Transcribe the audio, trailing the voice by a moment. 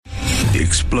The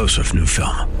explosive new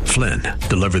film, Flynn,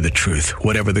 deliver the truth,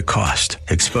 whatever the cost,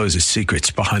 exposes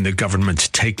secrets behind the government's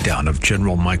takedown of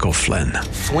General Michael Flynn.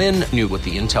 Flynn knew what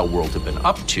the intel world had been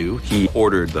up to. He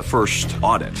ordered the first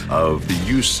audit of the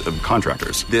use of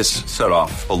contractors. This set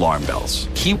off alarm bells.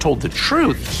 He told the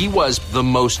truth. He was the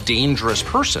most dangerous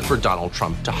person for Donald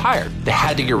Trump to hire. They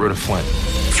had to get rid of Flynn.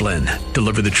 Flynn,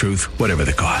 deliver the truth, whatever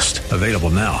the cost. Available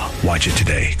now. Watch it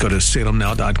today. Go to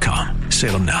salemnow.com.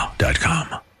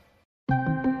 salemnow.com.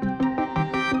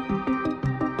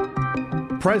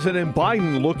 President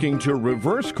Biden looking to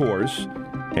reverse course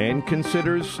and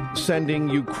considers sending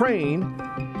Ukraine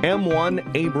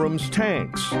M1 Abrams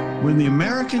tanks. When the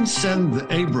Americans send the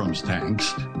Abrams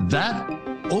tanks, that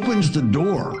opens the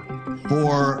door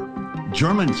for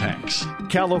German tanks.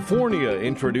 California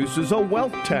introduces a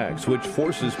wealth tax, which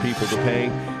forces people to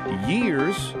pay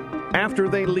years after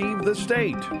they leave the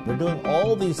state. They're doing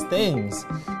all these things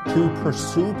to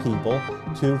pursue people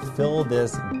to fill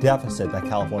this deficit that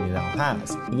California now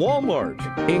has.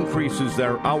 Walmart increases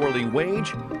their hourly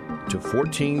wage to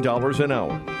 $14 an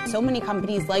hour. So many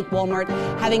companies like Walmart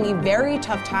having a very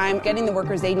tough time getting the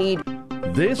workers they need.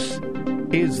 This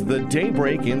is the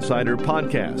Daybreak Insider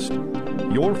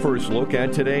Podcast, your first look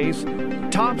at today's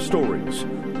top stories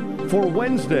for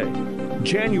Wednesday,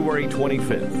 January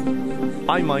 25th.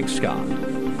 I'm Mike Scott.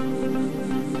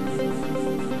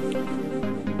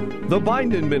 The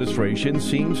Biden administration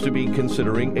seems to be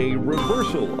considering a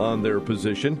reversal on their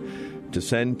position to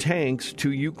send tanks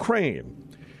to Ukraine.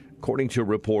 According to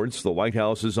reports, the White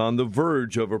House is on the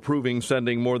verge of approving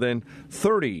sending more than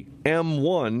 30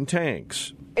 M1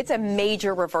 tanks. It's a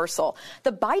major reversal.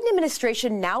 The Biden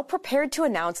administration now prepared to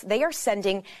announce they are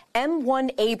sending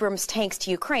M1 Abrams tanks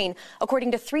to Ukraine,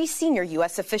 according to 3 senior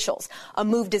U.S. officials, a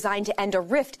move designed to end a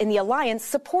rift in the alliance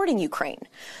supporting Ukraine.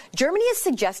 Germany has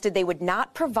suggested they would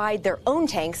not provide their own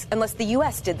tanks unless the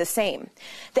U.S. did the same.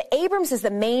 The Abrams is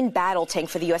the main battle tank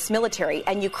for the U.S. military,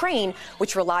 and Ukraine,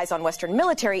 which relies on Western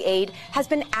military aid, has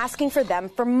been asking for them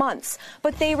for months.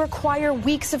 But they require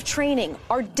weeks of training,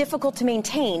 are difficult to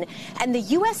maintain, and the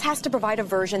U.S. has to provide a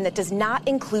version that does not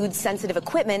include sensitive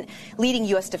equipment, leading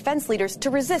U.S. defense leaders to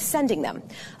resist sending them.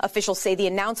 Officials say the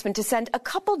announcement to send a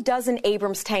couple dozen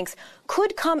Abrams tanks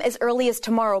could come as early as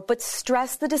tomorrow, but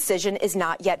stress the decision is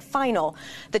not yet final.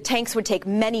 The tanks would take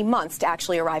many months to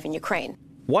actually arrive in Ukraine.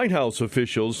 White House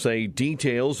officials say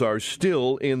details are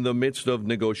still in the midst of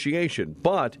negotiation,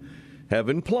 but have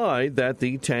implied that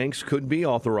the tanks could be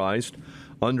authorized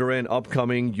under an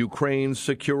upcoming Ukraine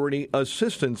security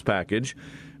assistance package,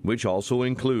 which also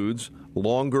includes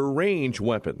longer-range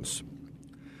weapons.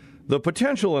 The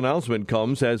potential announcement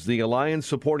comes as the alliance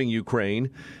supporting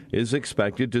Ukraine is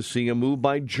expected to see a move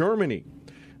by Germany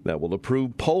that will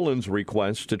approve Poland's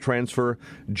request to transfer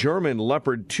German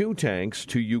Leopard 2 tanks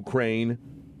to Ukraine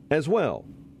as well.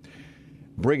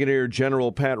 Brigadier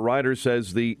General Pat Ryder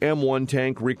says the M1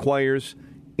 tank requires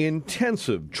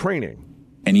intensive training.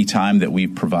 Anytime that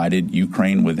we've provided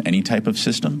Ukraine with any type of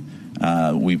system,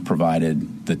 we've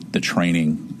provided the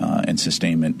training and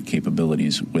sustainment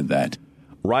capabilities with that.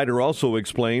 Ryder also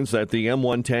explains that the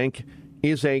M1 tank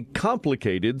is a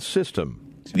complicated system.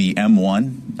 The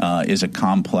M1 is a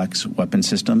complex weapon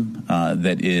system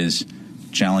that is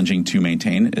challenging to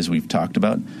maintain, as we've talked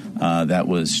about. That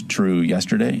was true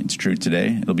yesterday. It's true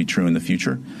today. It'll be true in the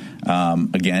future.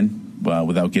 Again,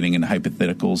 without getting into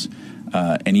hypotheticals,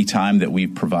 any time that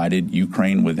we've provided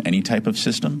Ukraine with any type of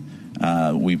system,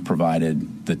 we've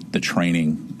provided the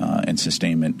training and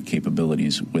sustainment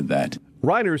capabilities with that.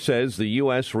 Ryder says the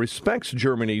U.S. respects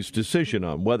Germany's decision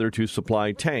on whether to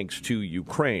supply tanks to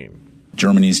Ukraine.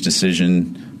 Germany's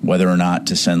decision whether or not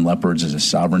to send Leopards is a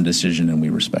sovereign decision, and we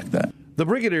respect that. The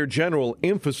Brigadier General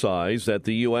emphasized that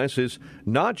the U.S. is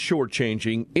not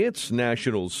shortchanging its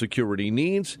national security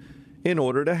needs in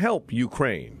order to help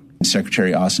Ukraine.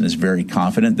 Secretary Austin is very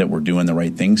confident that we're doing the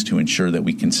right things to ensure that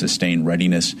we can sustain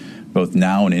readiness both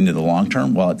now and into the long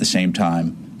term, while at the same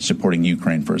time supporting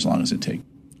Ukraine for as long as it takes.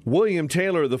 William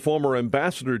Taylor, the former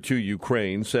ambassador to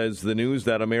Ukraine, says the news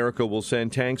that America will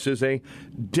send tanks is a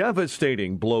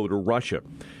devastating blow to Russia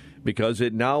because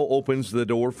it now opens the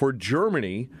door for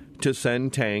Germany to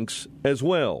send tanks as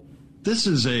well. This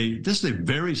is a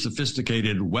very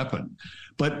sophisticated weapon.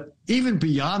 But even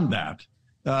beyond that,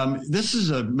 this is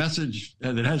a message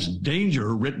that has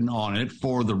danger written on it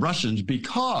for the Russians,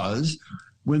 because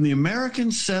when the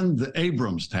Americans send the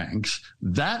Abrams tanks,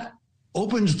 that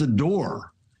opens the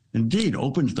door, indeed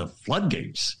opens the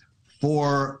floodgates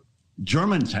for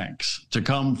German tanks to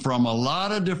come from a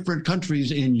lot of different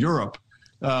countries in Europe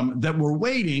that were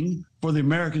waiting for the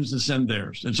Americans to send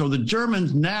theirs. And so the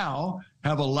Germans now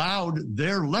have allowed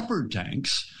their Leopard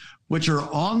tanks, which are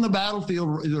on the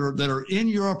battlefield, that are in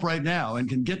Europe right now and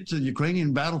can get to the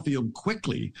Ukrainian battlefield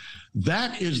quickly.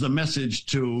 That is the message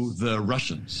to the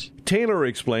Russians. Taylor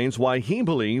explains why he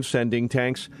believes sending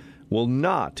tanks will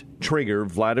not trigger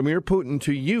Vladimir Putin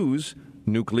to use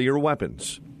nuclear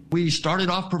weapons. We started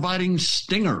off providing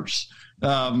Stingers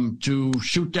to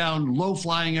shoot down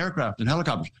low-flying aircraft and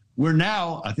helicopters. We're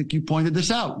now, I think you pointed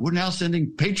this out, we're now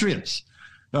sending Patriots.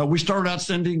 We started out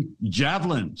sending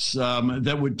Javelins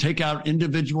that would take out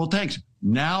individual tanks.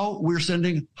 Now we're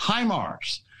sending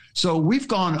HIMARS. So we've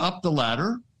gone up the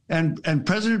ladder, and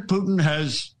President Putin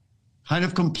has kind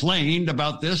of complained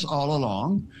about this all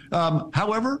along.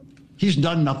 However, he's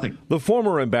done nothing. The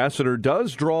former ambassador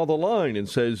does draw the line and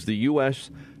says the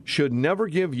U.S. should never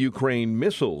give Ukraine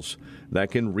missiles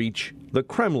that can reach the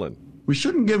Kremlin. We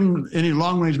shouldn't give them any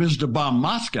long-range missiles to bomb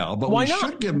Moscow, but we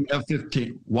should give them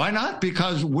F-15. Why not?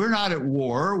 Because we're not at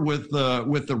war with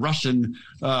the Russian.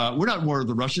 We're not at war with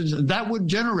the Russians. That would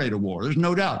generate a war. There's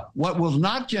no doubt. What will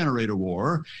not generate a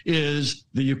war is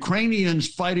the Ukrainians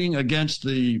fighting against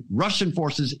the Russian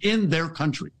forces in their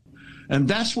country. And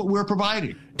that's what we're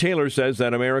providing. Taylor says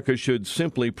that America should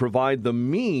simply provide the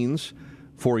means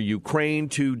for Ukraine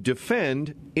to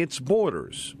defend its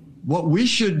borders. What we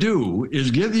should do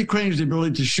is give the Ukrainians the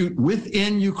ability to shoot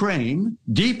within Ukraine,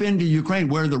 deep into Ukraine,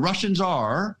 where the Russians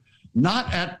are,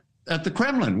 not at the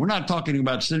Kremlin. We're not talking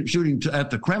about shooting at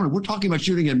the Kremlin. We're talking about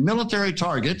shooting at military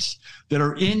targets that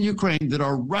are in Ukraine that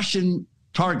are Russian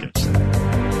targets.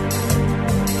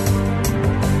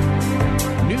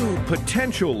 New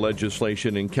potential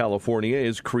legislation in California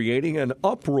is creating an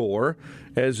uproar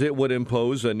as it would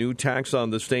impose a new tax on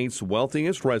the state's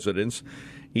wealthiest residents,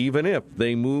 even if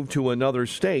they move to another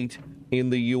state in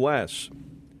the U.S.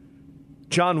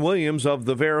 John Williams of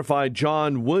the Verified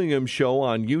John Williams Show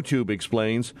on YouTube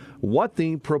explains what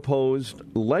the proposed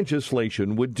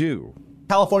legislation would do.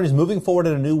 California is moving forward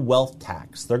in a new wealth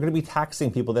tax. They're going to be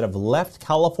taxing people that have left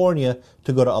California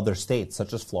to go to other states,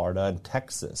 such as Florida and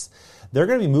Texas. They're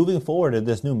going to be moving forward in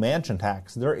this new mansion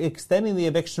tax. They're extending the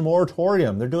eviction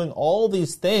moratorium. They're doing all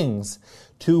these things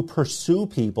to pursue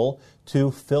people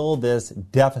to fill this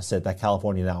deficit that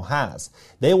California now has.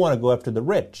 They want to go after the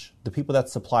rich, the people that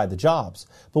supply the jobs.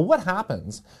 But what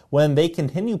happens when they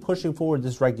continue pushing forward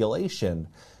this regulation?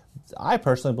 I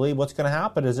personally believe what's going to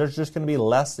happen is there's just going to be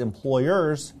less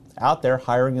employers out there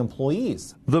hiring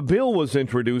employees. The bill was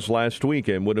introduced last week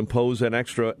and would impose an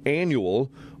extra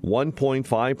annual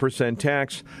 1.5%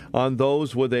 tax on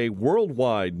those with a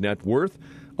worldwide net worth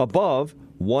above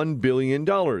 $1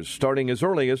 billion, starting as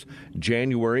early as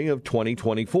January of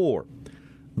 2024.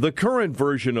 The current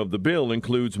version of the bill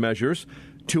includes measures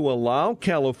to allow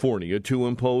California to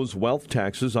impose wealth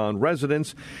taxes on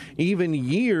residents even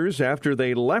years after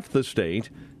they left the state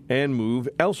and move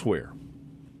elsewhere.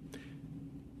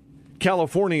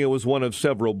 California was one of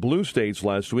several blue states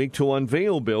last week to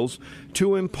unveil bills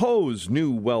to impose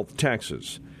new wealth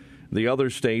taxes. The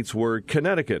other states were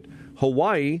Connecticut,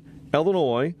 Hawaii,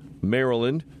 Illinois,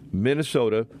 Maryland,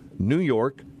 Minnesota, New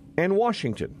York, and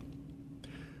Washington.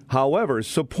 However,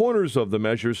 supporters of the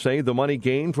measure say the money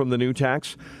gained from the new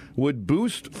tax would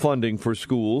boost funding for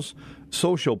schools,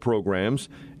 social programs,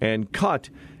 and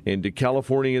cut into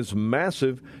California's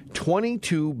massive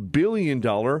 $22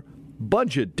 billion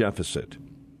budget deficit.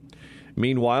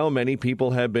 Meanwhile, many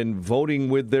people have been voting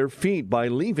with their feet by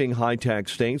leaving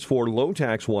high-tax states for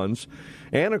low-tax ones,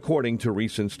 and according to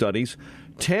recent studies,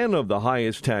 10 of the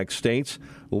highest tax states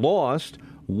lost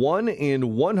 1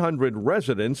 in 100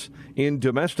 residents in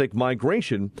domestic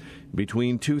migration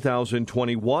between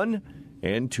 2021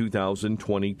 and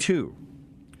 2022.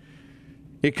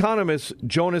 Economist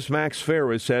Jonas Max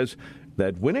Ferris says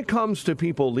that when it comes to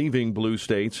people leaving blue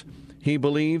states, he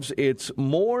believes it's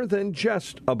more than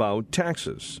just about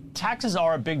taxes. Taxes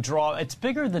are a big draw. It's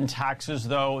bigger than taxes,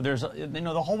 though. There's,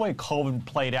 the whole way COVID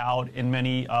played out in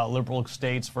many liberal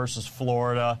states versus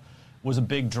Florida was a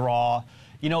big draw.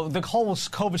 The whole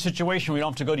COVID situation, we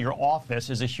don't have to go to your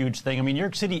office, is a huge thing. I mean, New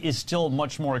York City is still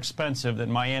much more expensive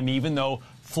than Miami, even though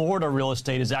Florida real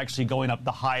estate is actually going up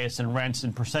the highest in rents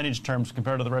in percentage terms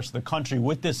compared to the rest of the country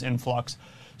with this influx.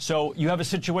 So you have a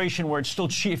situation where it's still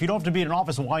cheap. If you don't have to be in an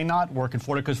office, why not work in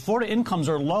Florida? Because Florida incomes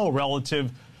are low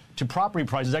relative to property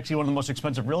prices. It's actually one of the most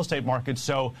expensive real estate markets.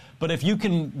 But if you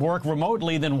can work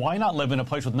remotely, then why not live in a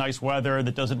place with nice weather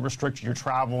that doesn't restrict your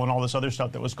travel and all this other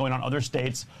stuff that was going on in other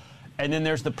states? And then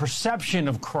there's the perception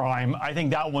of crime. I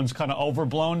think that one's kind of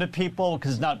overblown to people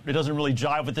because it doesn't really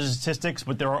jive with the statistics,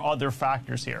 but there are other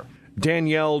factors here.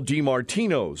 Danielle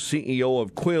DiMartino, CEO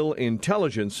of Quill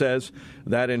Intelligence, says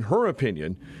that in her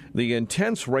opinion, the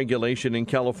intense regulation in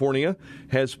California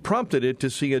has prompted it to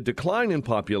see a decline in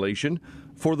population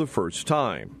for the first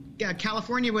time.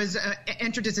 California was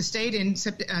entered as a state in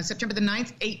September the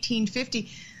 9th, 1850.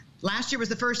 Last year was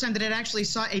the first time that it actually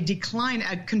saw a decline,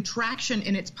 a contraction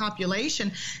in its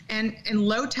population. And in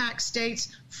low-tax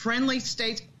states, friendly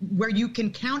states where you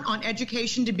can count on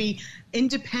education to be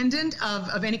independent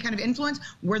of any kind of influence,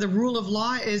 where the rule of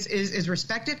law is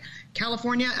respected,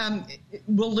 California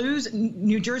will lose,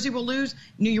 New Jersey will lose,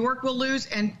 New York will lose,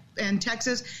 and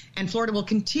Texas and Florida will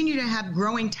continue to have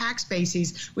growing tax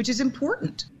bases, which is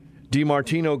important.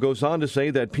 DiMartino goes on to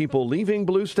say that people leaving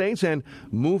blue states and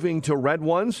moving to red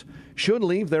ones should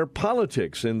leave their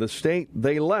politics in the state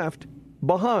they left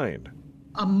behind.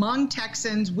 Among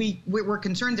Texans, we're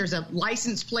concerned there's a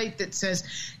license plate that says,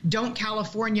 "Don't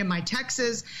California my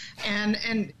Texas."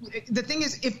 And the thing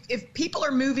is, if people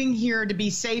are moving here to be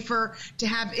safer, to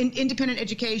have independent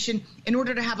education, in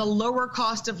order to have a lower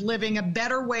cost of living, a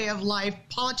better way of life,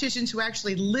 politicians who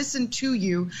actually listen to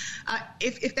you,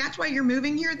 if that's why you're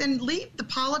moving here, then leave the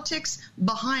politics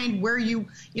behind where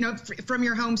from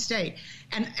your home state.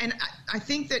 And I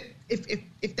think that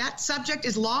if that subject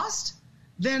is lost,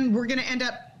 then we're going to end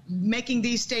up making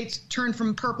these states turn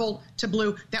from purple to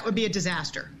blue. That would be a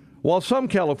disaster. While some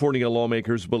California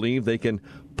lawmakers believe they can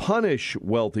punish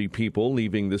wealthy people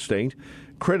leaving the state,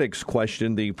 critics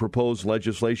question the proposed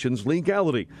legislation's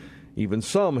legality. Even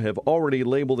some have already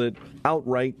labeled it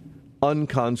outright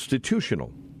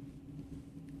unconstitutional.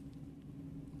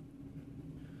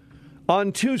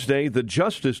 On Tuesday, the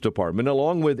Justice Department,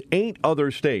 along with 8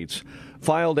 other states,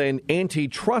 filed an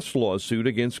antitrust lawsuit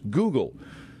against Google,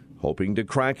 hoping to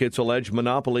crack its alleged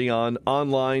monopoly on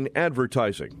online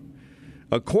advertising.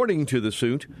 According to the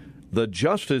suit, the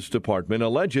Justice Department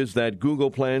alleges that Google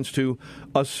plans to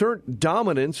assert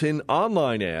dominance in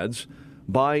online ads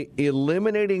by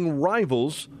eliminating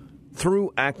rivals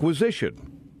through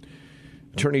acquisition.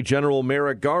 Attorney General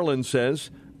Merrick Garland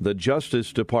says the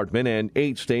Justice Department and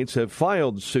 8 states have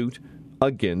filed suit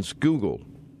against Google.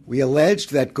 We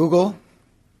alleged that Google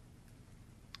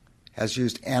has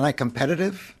used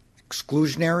anti-competitive,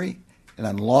 exclusionary, and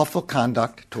unlawful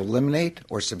conduct to eliminate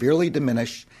or severely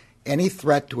diminish any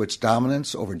threat to its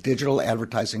dominance over digital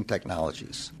advertising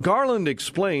technologies. Garland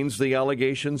explains the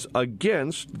allegations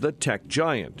against the tech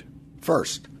giant.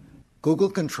 First,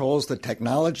 Google controls the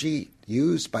technology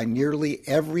used by nearly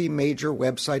every major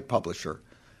website publisher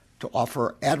to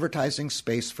offer advertising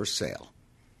space for sale.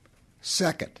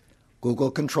 Second,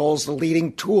 Google controls the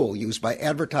leading tool used by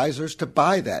advertisers to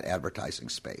buy that advertising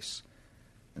space.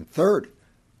 And third,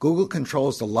 Google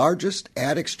controls the largest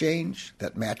ad exchange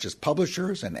that matches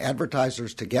publishers and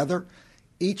advertisers together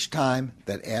each time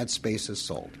that ad space is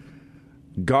sold.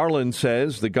 Garland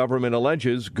says the government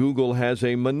alleges Google has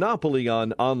a monopoly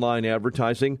on online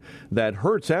advertising that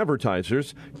hurts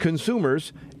advertisers,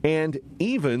 consumers, and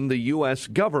even the U.S.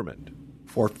 government.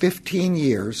 For 15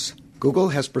 years, Google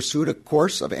has pursued a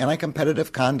course of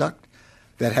anti-competitive conduct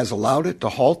that has allowed it to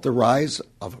halt the rise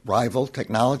of rival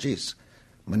technologies,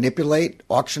 manipulate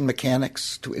auction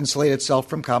mechanics to insulate itself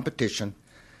from competition,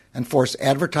 and force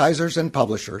advertisers and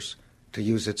publishers to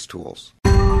use its tools.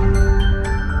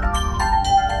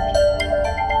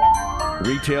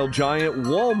 Retail giant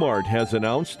Walmart has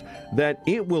announced that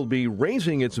it will be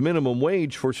raising its minimum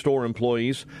wage for store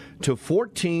employees to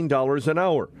 $14 an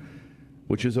hour,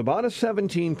 which is about a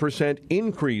 17%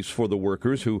 increase for the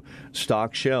workers who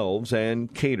stock shelves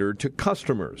and cater to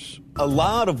customers. A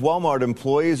lot of Walmart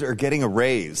employees are getting a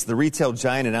raise. The retail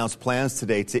giant announced plans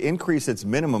today to increase its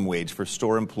minimum wage for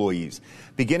store employees.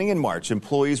 Beginning in March,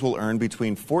 employees will earn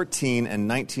between $14 and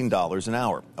 $19 an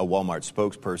hour. A Walmart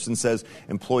spokesperson says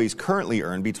employees currently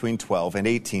earn between $12 and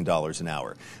 $18 an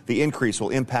hour. The increase will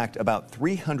impact about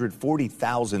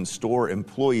 340,000 store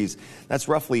employees. That's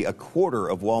roughly a quarter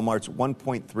of Walmart's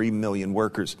 1.3 million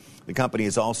workers. The company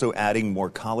is also adding more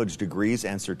college degrees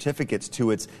and certificates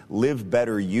to its Live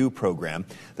Better You program.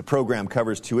 The program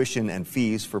covers tuition and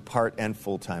fees for part and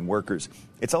full-time workers.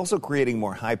 It's also creating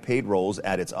more high-paid roles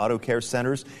at its auto care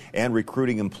centers and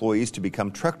recruiting employees to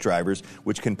become truck drivers,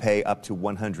 which can pay up to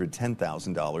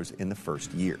 $110,000 in the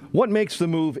first year. What makes the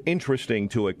move interesting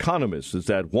to economists is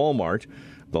that Walmart,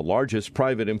 the largest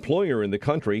private employer in the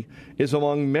country, is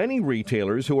among many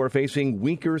retailers who are facing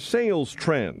weaker sales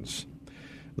trends.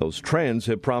 Those trends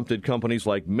have prompted companies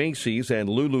like Macy's and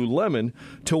Lululemon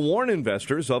to warn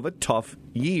investors of a tough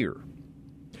year.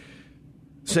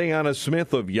 Sayana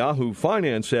Smith of Yahoo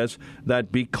Finance says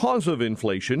that because of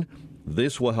inflation,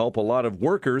 This will help a lot of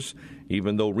workers,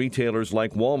 even though retailers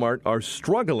like Walmart are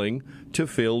struggling to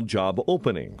fill job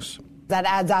openings. That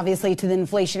adds, obviously, to the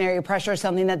inflationary pressure,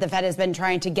 something that the Fed has been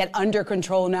trying to get under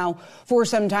control now for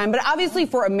some time. But obviously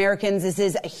for Americans, this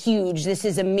is huge. This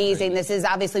is amazing. This is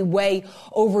obviously way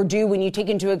overdue when you take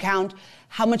into account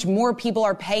how much more people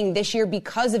are paying this year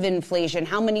because of inflation.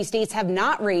 How many states have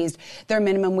not raised their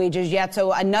minimum wages yet?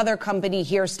 So another company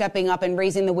here stepping up and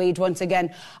raising the wage once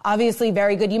again. Obviously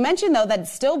very good. You mentioned, though, that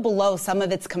it's still below some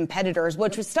of its competitors,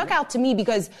 which was stuck out to me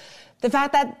because the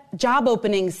fact that job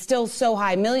openings still so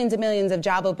high, millions and millions of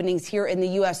job openings here in the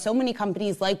U.S., so many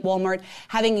companies like Walmart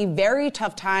having a very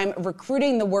tough time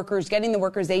recruiting the workers, getting the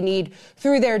workers they need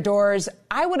through their doors.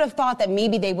 I would have thought that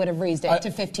maybe they would have raised it to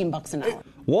 $15 an hour.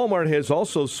 Walmart has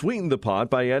also sweetened the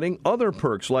pot by adding other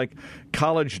perks like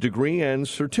college degree and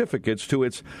certificates to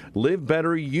its Live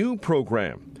Better U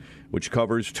program, which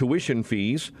covers tuition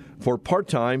fees for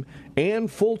part-time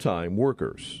and full-time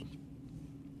workers.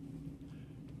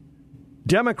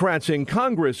 Democrats in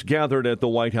Congress gathered at the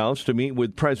White House to meet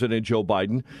with President Joe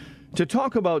Biden to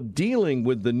talk about dealing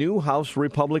with the new House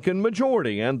Republican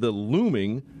majority and the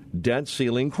looming debt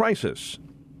ceiling crisis.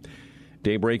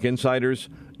 Daybreak Insider's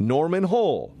Norman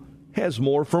Hall has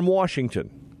more from Washington.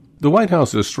 The White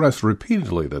House has stressed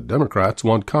repeatedly that Democrats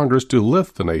want Congress to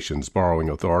lift the nation's borrowing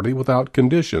authority without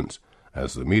conditions.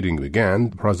 As the meeting began,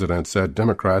 the president said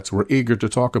Democrats were eager to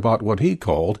talk about what he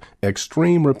called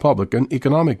extreme Republican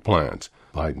economic plans.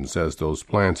 Biden says those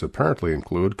plans apparently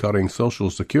include cutting Social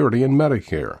Security and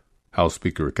Medicare. House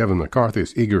Speaker Kevin McCarthy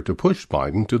is eager to push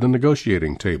Biden to the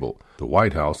negotiating table. The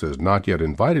White House has not yet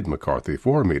invited McCarthy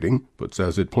for a meeting, but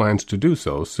says it plans to do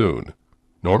so soon.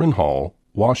 Norman Hall,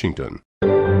 Washington. The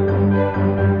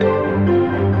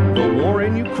war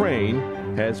in Ukraine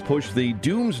has pushed the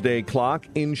doomsday clock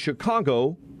in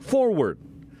Chicago forward.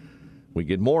 We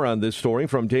get more on this story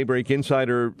from Daybreak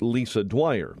Insider Lisa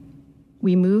Dwyer.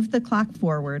 We moved the clock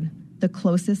forward, the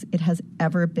closest it has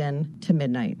ever been to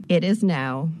midnight. It is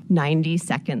now 90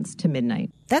 seconds to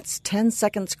midnight. That's 10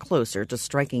 seconds closer to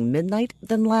striking midnight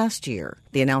than last year.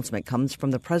 The announcement comes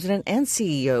from the president and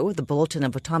CEO of the Bulletin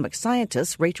of Atomic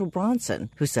Scientists, Rachel Bronson,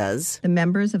 who says, the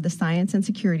members of the Science and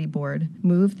Security Board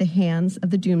moved the hands of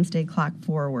the doomsday clock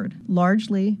forward,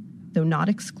 largely, though not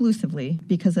exclusively,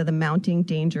 because of the mounting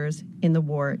dangers in the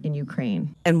war in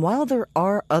Ukraine. And while there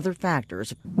are other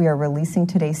factors, we are releasing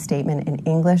today's statement in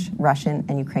English, Russian,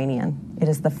 and Ukrainian. It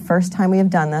is the first time we have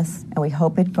done this, and we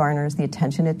hope it garners the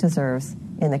attention it deserves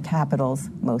in the capitals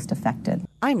most affected.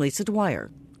 I'm Lisa Dwyer.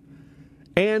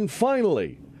 And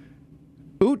finally,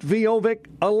 Utqiagvik,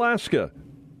 Alaska,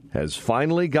 has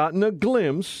finally gotten a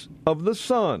glimpse of the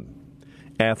sun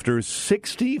after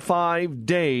 65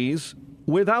 days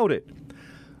without it.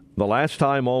 The last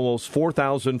time almost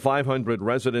 4,500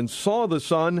 residents saw the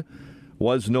sun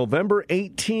was November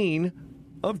 18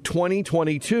 of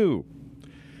 2022.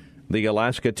 The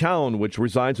Alaska town, which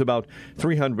resides about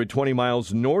 320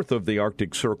 miles north of the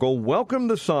Arctic Circle, welcomed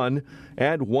the sun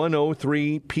at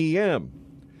 1:03 p.m.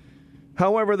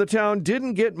 However, the town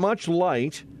didn't get much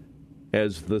light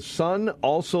as the sun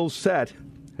also set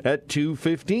at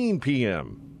 2:15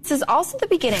 p.m. This is also the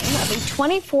beginning of a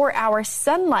 24-hour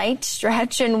sunlight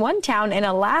stretch in one town in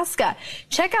Alaska.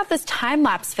 Check out this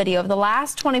time-lapse video of the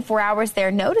last 24 hours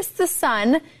there. Notice the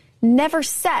sun never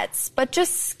sets, but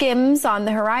just skims on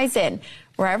the horizon.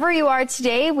 Wherever you are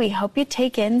today, we hope you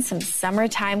take in some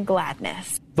summertime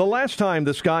gladness. The last time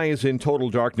the sky is in total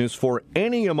darkness for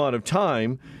any amount of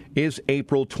time is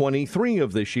April 23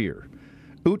 of this year.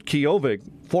 Utqiagvik,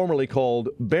 formerly called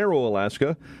Barrow,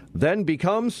 Alaska, then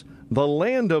becomes the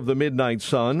land of the midnight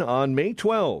sun on May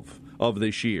 12 of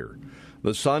this year.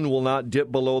 The sun will not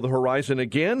dip below the horizon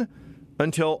again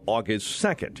until August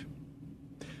 2nd.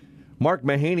 Mark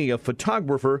Mahaney, a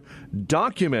photographer,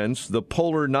 documents the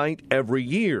polar night every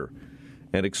year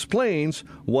and explains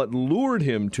what lured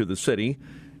him to the city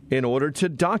in order to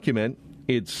document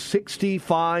its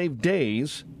 65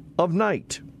 days of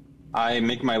night. I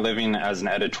make my living as an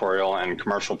editorial and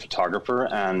commercial photographer,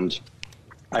 and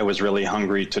I was really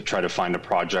hungry to try to find a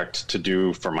project to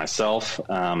do for myself.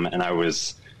 And I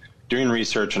was doing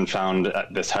research and found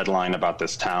this headline about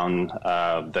this town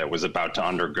that was about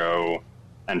to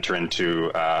enter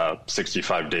into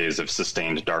 65 days of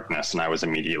sustained darkness, and I was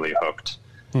immediately hooked.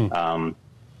 And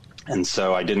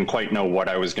so I didn't quite know what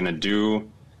I was going to do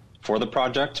for the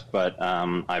project, but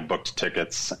I booked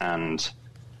tickets and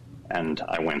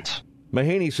I went.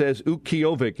 Mahaney says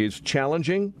Utqiagvik is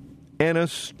challenging and a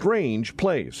strange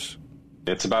place.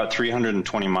 It's about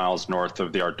 320 miles north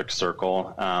of the Arctic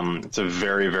Circle. It's a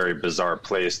very, very bizarre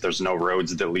place. There's no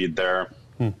roads that lead there.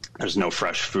 There's no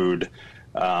fresh food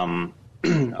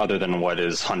other than what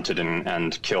is hunted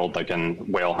and killed, like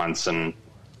in whale hunts and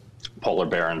polar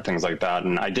bear and things like that.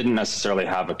 And I didn't necessarily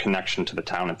have a connection to the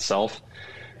town itself,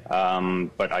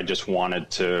 but I just wanted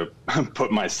to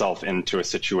put myself into a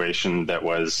situation that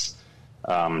was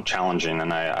challenging,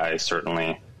 and I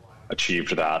certainly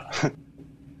achieved that.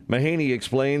 Mahaney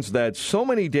explains that so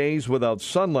many days without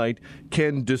sunlight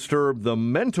can disturb the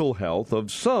mental health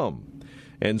of some,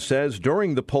 and says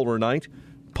during the polar night,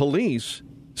 police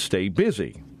stay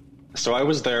busy. So I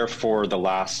was there for the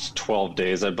last 12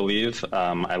 days, I believe.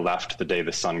 I left the day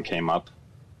the sun came up.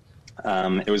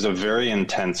 It was a very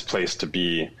intense place to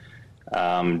be.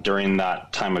 During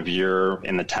that time of year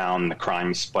in the town, the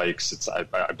crime spikes. It's,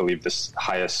 I believe, the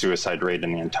highest suicide rate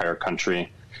in the entire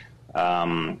country.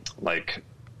 Like,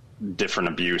 different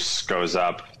abuse goes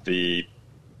up. The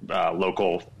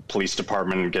local police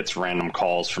department gets random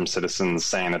calls from citizens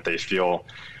saying that they feel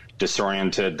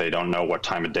disoriented. They don't know what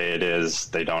time of day it is.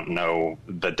 They don't know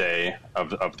the day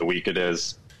of the week it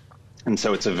is. And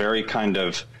so it's a very kind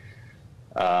of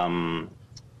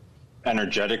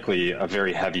energetically a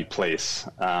very heavy place.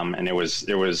 And it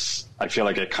was, I feel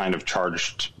like it kind of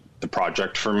charged the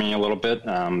project for me a little bit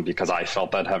because I felt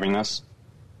that heaviness.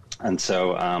 And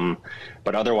so,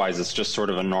 but otherwise it's just sort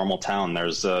of a normal town.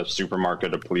 There's a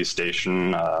supermarket, a police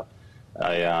station, a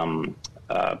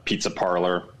pizza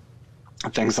parlor,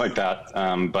 things like that.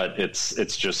 But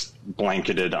it's just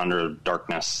blanketed under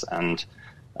darkness. And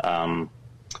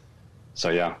so,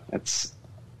 yeah, it's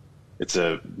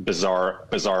a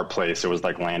bizarre place. It was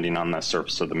like landing on the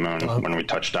surface of the moon when we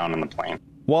touched down in the plane.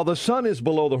 While the sun is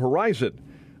below the horizon,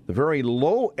 the very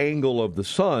low angle of the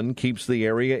sun keeps the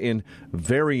area in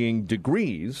varying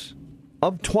degrees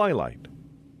of twilight.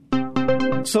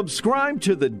 Subscribe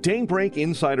to the Daybreak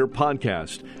Insider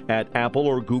podcast at Apple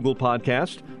or Google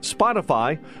Podcast,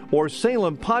 Spotify, or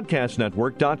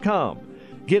SalemPodcastNetwork.com.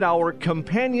 Get our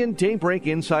companion Daybreak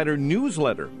Insider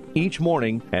newsletter each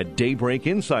morning at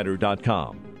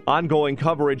DaybreakInsider.com. Ongoing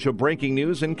coverage of breaking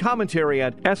news and commentary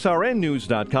at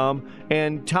SRNnews.com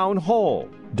and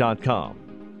TownHall.com.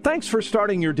 Thanks for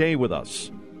starting your day with us.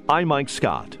 I'm Mike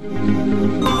Scott.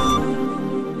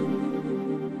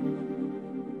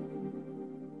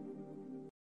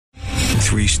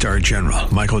 Three-star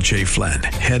General Michael J. Flynn,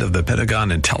 head of the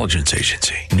Pentagon Intelligence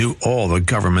Agency, knew all the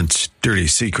government's dirty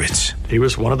secrets. He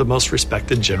was one of the most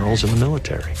respected generals in the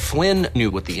military. Flynn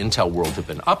knew what the intel world had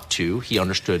been up to. He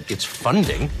understood its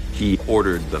funding. He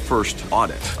ordered the first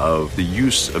audit of the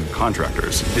use of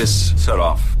contractors. This set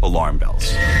off alarm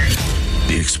bells.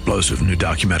 The explosive new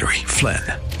documentary, Flynn,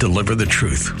 Deliver the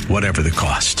Truth, Whatever the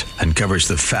Cost, uncovers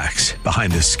the facts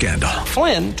behind this scandal.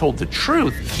 Flynn told the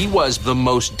truth. He was the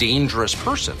most dangerous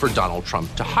person for Donald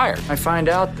Trump to hire. I find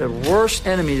out the worst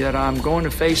enemy that I'm going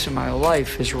to face in my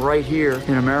life is right here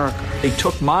in America. They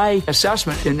took my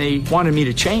assessment and they wanted me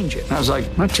to change it. And I was like,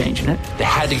 I'm not changing it. They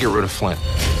had to get rid of Flynn.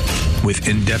 With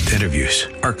in-depth interviews,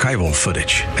 archival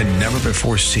footage, and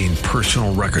never-before-seen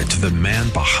personal records of the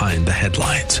man behind the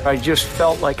headlines. I just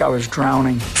felt like I was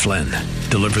drowning. Flynn,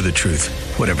 Deliver the Truth,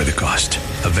 Whatever the Cost.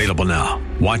 Available now.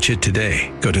 Watch it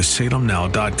today. Go to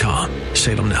salemnow.com.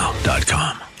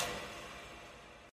 salemnow.com.